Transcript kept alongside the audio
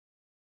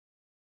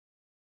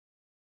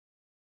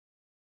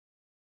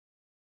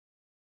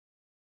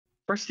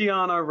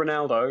Cristiano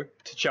Ronaldo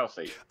to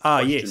Chelsea? Ah,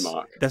 Question yes,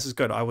 mark. this is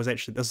good.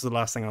 This is the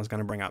last thing I was going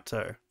to bring up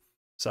too.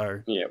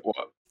 So, Yeah,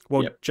 what?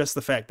 well, Yep. just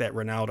the fact that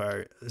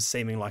Ronaldo is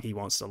seeming like he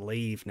wants to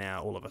leave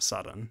now all of a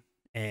sudden,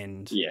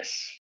 and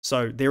Yes.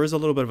 so there is a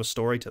little bit of a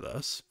story to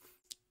this,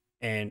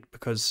 and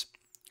because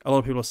a lot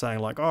of people are saying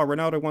like, oh,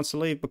 Ronaldo wants to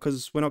leave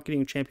because we're not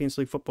getting Champions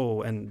League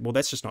football, and well,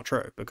 that's just not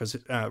true because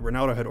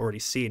Ronaldo had already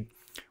said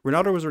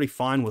Ronaldo was already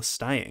fine with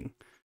staying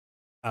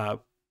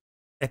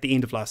at the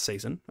end of last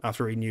season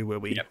after he knew where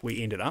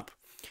we ended up,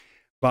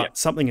 but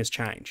something has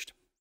changed,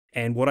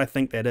 and what I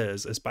think that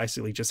is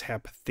basically just how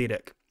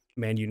pathetic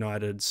Man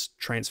United's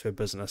transfer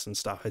business and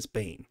stuff has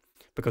been,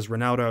 because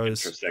Ronaldo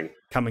is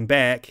coming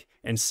back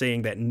and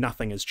seeing that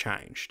nothing has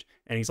changed,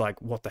 and he's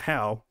like, what the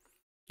hell?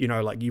 You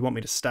know, like, you want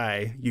me to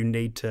stay, you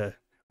need to.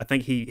 I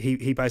think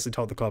he basically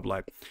told the club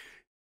like,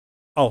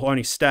 I'll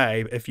only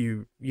stay if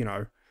you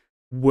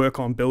work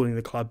on building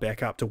the club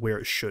back up to where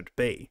it should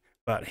be.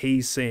 But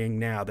he's seeing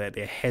now that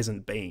there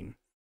hasn't been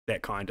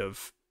that kind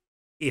of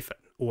effort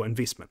or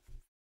investment,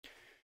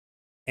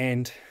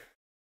 and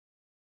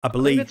I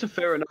believe think it's a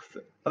fair enough.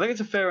 I think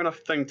it's a fair enough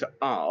thing to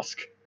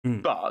ask,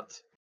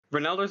 but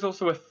Ronaldo's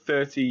also a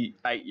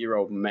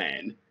 38-year-old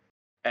man,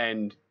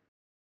 and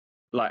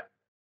like,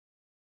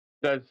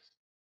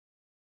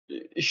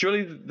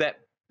 surely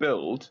that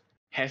build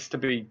has to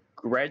be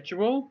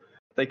gradual.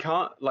 They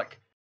can't, like,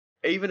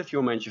 even if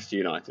you're Manchester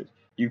United,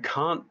 you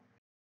can't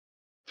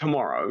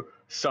tomorrow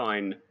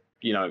sign,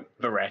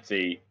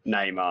 Verratti,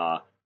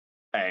 Neymar,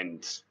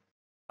 and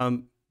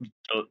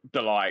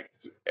the like,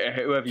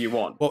 whoever you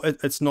want. Well,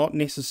 it's not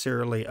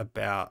necessarily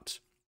about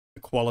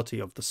the quality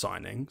of the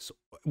signings.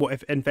 Well,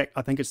 in fact,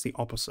 I think it's the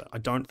opposite. I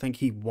don't think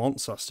he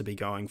wants us to be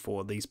going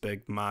for these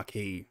big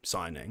marquee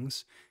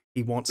signings.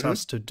 He wants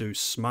us to do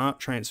smart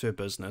transfer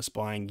business,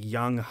 buying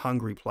young,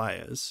 hungry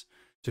players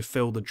to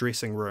fill the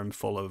dressing room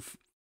full of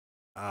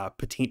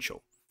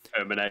potential.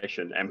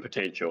 Determination and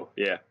potential,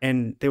 yeah.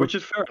 And which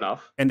is fair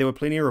enough. And there were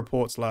plenty of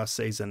reports last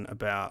season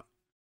about,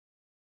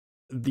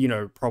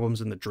 problems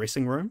in the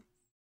dressing room.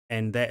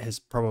 And that has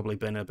probably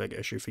been a big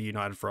issue for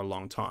United for a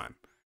long time.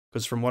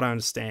 Because from what I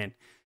understand,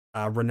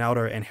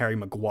 Ronaldo and Harry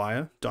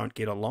Maguire don't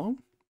get along.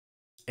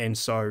 And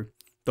so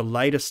the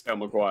latest...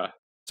 Maguire.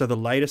 So the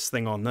latest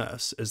thing on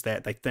this is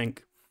that they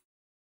think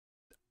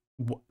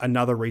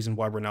another reason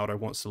why Ronaldo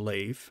wants to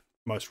leave,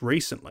 most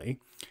recently,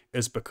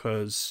 is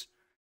because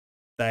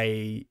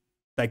they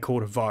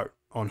called a vote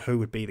on who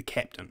would be the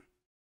captain.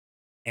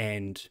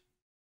 And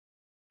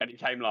he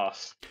came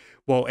last.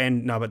 Well,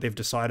 but they've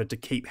decided to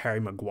keep Harry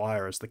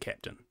Maguire as the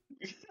captain.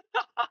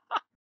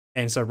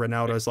 And so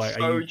Ronaldo's like,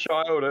 so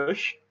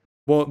childish.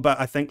 Well, but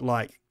I think,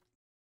 like,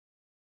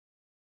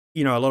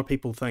 a lot of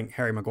people think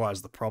Harry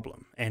Maguire's the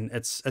problem, and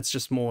it's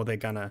just more they're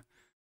gonna,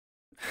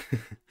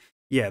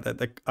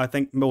 I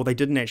think, well, they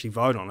didn't actually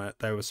vote on it.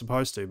 They were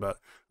supposed to, but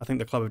I think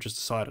the club have just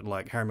decided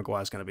like Harry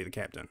Maguire's going to be the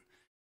captain,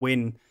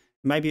 when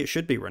maybe it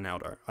should be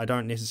Ronaldo. I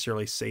don't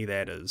necessarily see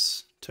that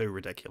as too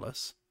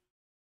ridiculous.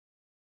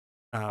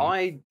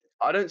 I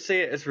don't see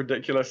it as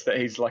ridiculous that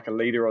he's like a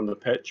leader on the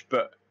pitch,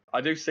 but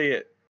I do see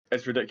it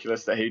as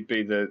ridiculous that he'd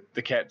be the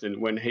captain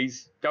when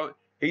it's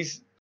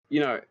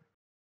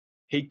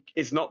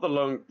not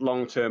the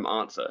long-term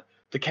answer.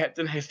 The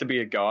captain has to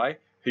be a guy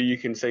who you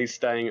can see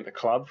staying at the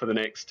club for the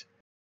next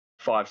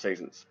 5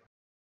 seasons.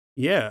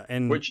 Yeah,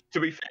 and which, to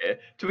be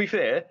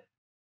fair,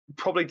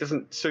 probably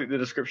doesn't suit the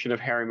description of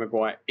Harry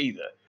Maguire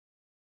either.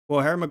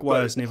 Well, Harry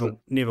Maguire's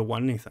never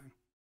won anything.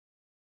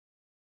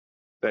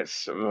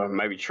 That's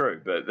maybe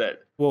true, but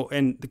that... Well,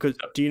 and because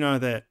do you know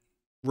that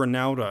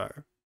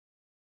Ronaldo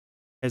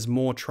has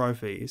more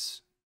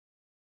trophies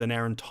than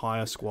our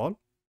entire squad?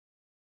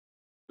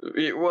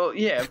 Well,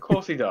 yeah, of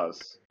course he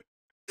does.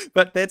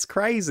 But that's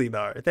crazy,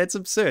 though. That's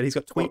absurd. He's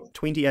got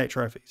 28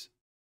 trophies.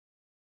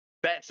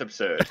 That's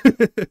absurd.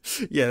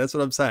 Yeah, that's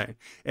what I'm saying.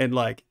 And,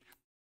 like,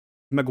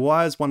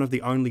 Maguire's one of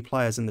the only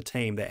players in the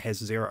team that has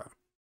 0.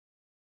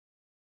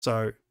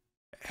 So,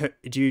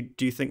 do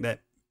you think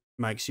that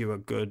makes you a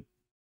good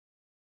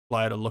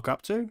player to look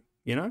up to?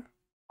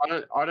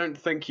 I don't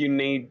think you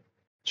need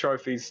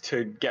trophies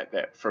to get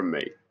that from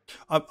me.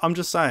 I'm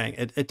just saying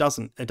it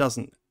doesn't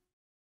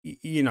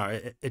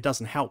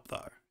help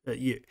though.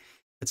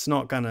 It's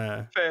not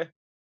gonna. Fair.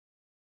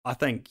 I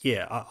think,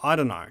 yeah. I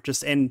don't know.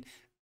 And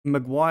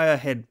Maguire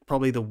had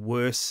probably the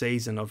worst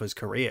season of his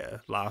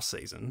career last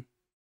season.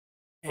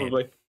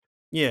 Probably.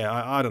 Yeah,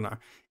 I don't know.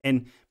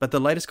 But the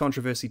latest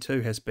controversy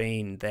too has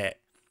been that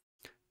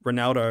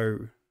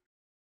Ronaldo.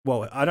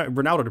 Well,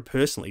 Ronaldo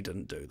personally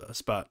didn't do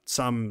this, but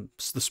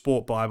the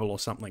Sport Bible or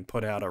something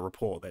put out a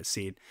report that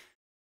said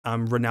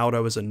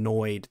Ronaldo is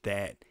annoyed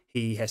that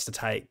he has to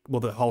take,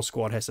 the whole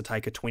squad has to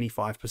take a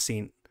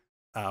 25%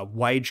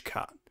 wage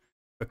cut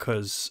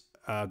because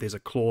there's a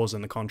clause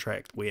in the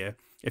contract where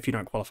if you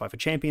don't qualify for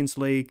Champions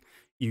League,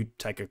 you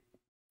take a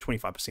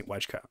 25%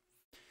 wage cut.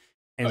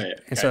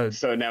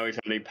 So now he's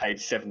only paid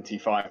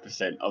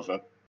 75% of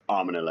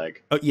arm and a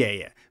leg. Oh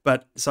yeah.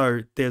 But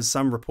so there's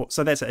some report.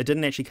 So that's it. It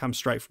didn't actually come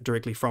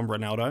directly from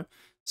Ronaldo.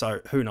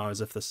 So who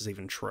knows if this is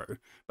even true.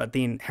 But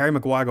then Harry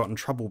Maguire got in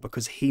trouble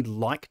because he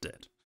liked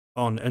it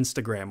on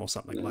Instagram or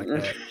something like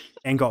that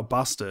and got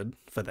busted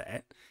for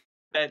that.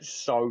 That's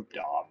so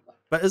dumb.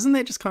 But isn't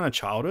that just kind of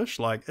childish?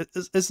 Like,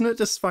 isn't it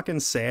just fucking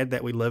sad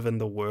that we live in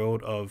the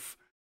world of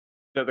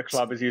that the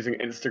club is using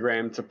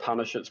Instagram to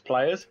punish its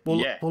players?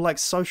 Well, like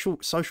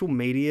social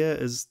media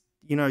is,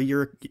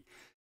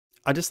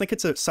 I just think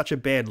it's such a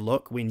bad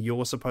look when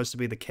you're supposed to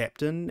be the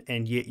captain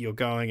and yet you're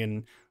going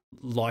and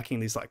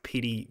liking these like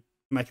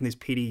making these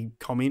petty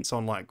comments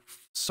on like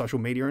social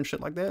media and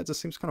shit like that. It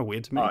just seems kind of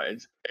weird to me. Oh,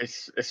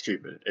 it's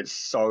stupid. It's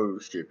so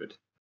stupid.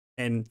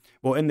 And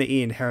well, in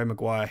the end, Harry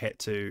Maguire had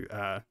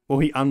to,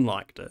 he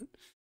unliked it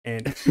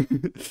and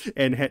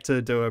and had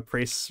to do a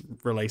press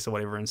release or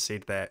whatever and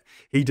said that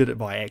he did it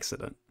by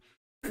accident.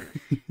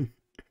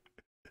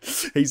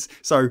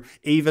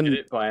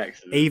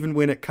 Even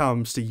when it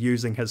comes to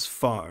using his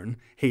phone,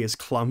 he is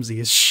clumsy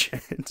as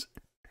shit.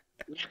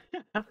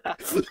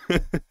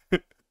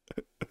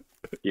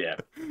 Yeah.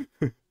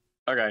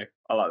 Okay,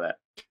 I like that.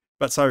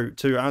 But so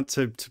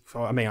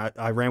I mean,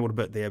 I rambled a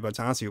bit there, but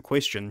to answer your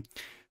question,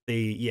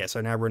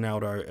 so now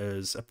Ronaldo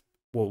is,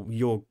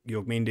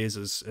 Jorge Mendes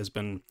has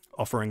been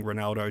offering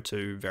Ronaldo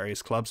to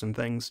various clubs and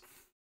things,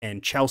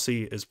 and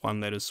Chelsea is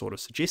one that is sort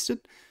of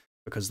suggested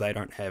because they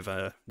don't have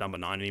a number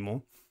 9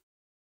 anymore.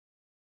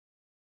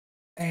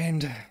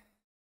 And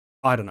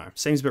I don't know,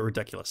 seems a bit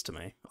ridiculous to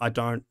me. I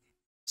don't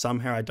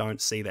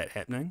see that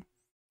happening.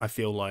 I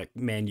feel like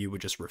Man U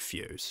would just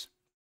refuse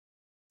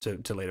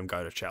to let him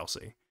go to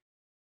Chelsea.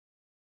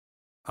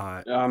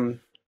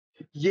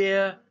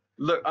 Yeah.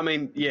 Look, I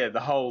mean, yeah, the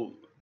whole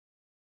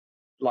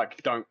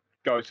like don't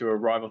go to a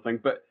rival thing,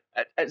 but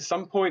at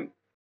some point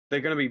they're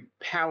going to be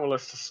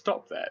powerless to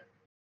stop that.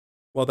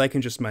 Well, they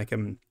can just make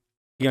him.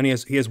 He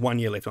has 1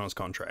 year left on his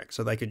contract,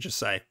 so they could just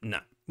say, "No,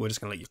 we're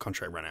just going to let your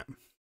contract run out."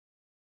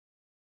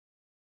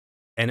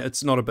 And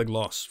it's not a big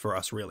loss for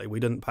us, really. We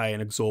didn't pay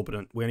an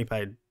exorbitant. We only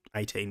paid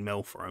 18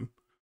 mil for him.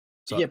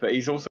 So, yeah, but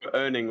he's also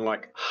earning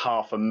like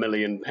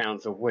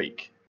 £500,000 a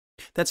week.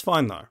 That's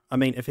fine though. I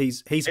mean, if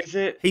he's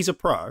a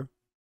pro.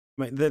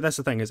 I mean, that's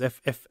the thing is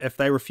if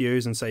they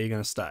refuse and say you're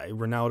going to stay,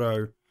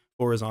 Ronaldo,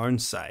 for his own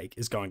sake,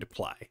 is going to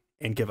play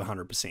and give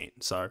 100%.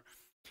 So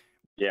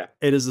yeah,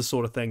 it is the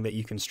sort of thing that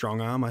you can strong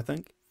arm, I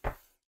think.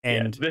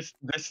 And yeah,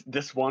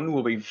 this one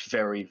will be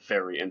very,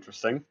 very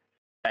interesting,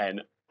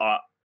 and I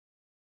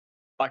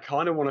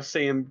kind of want to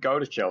see him go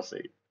to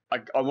Chelsea.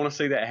 I want to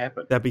see that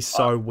happen. That'd be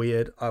so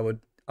weird. I would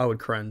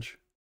cringe.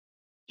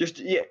 Just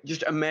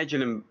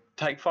imagine him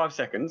take 5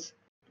 seconds,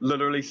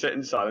 literally sit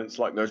in silence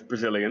like those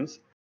Brazilians,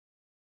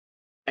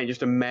 and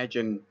just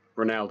imagine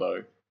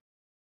Ronaldo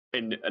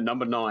in a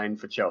number 9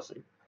 for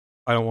Chelsea.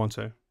 I don't want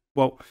to.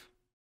 Well,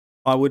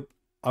 I would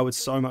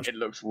so much. It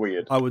looks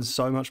weird. I would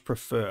so much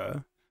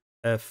prefer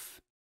if,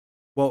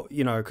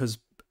 because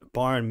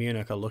Bayern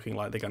Munich are looking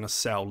like they're going to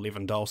sell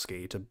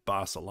Lewandowski to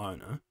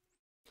Barcelona,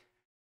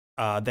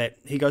 that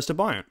he goes to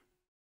Bayern.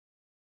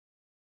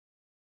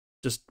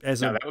 Just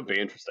that would be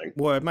interesting.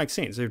 Well, it makes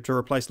sense. To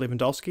replace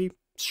Lewandowski,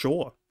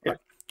 sure. Yeah.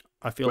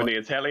 I feel the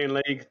Italian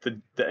league,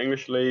 the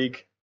English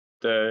league,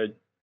 the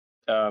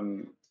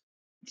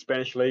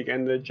Spanish league,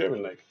 and the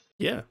German league.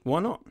 Yeah, why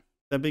not?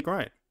 That'd be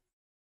great.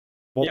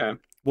 Well, yeah.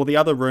 Well, the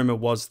other rumor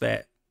was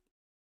that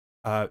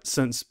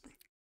since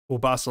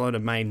Barcelona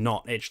may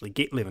not actually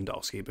get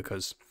Lewandowski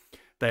because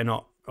they're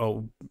not.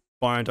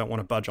 Bayern don't want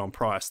to budge on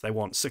price. They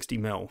want 60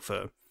 mil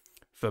for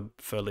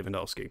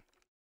Lewandowski,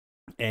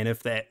 and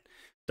if that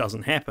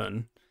doesn't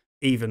happen,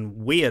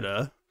 even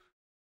weirder,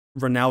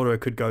 Ronaldo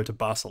could go to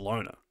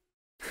Barcelona.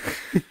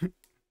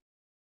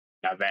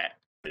 Now that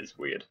is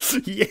weird.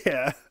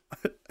 Yeah.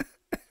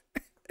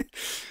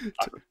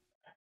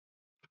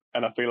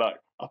 And I feel like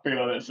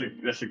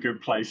that's a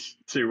good place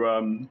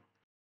to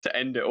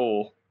end it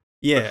all.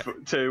 Yeah.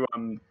 To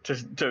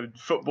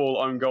football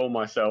own goal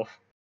myself.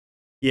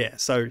 Yeah.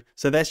 So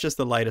that's just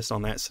the latest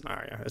on that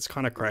scenario. It's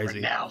kind of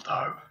crazy.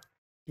 Ronaldo.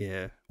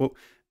 Yeah. Well,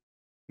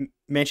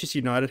 Manchester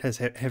United has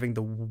having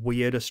the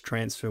weirdest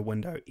transfer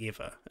window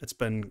ever. It's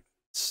been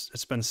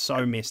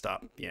so messed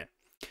up. Yeah.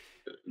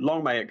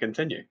 Long may it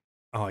continue.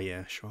 Oh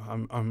yeah, sure.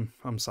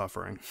 I'm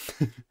suffering.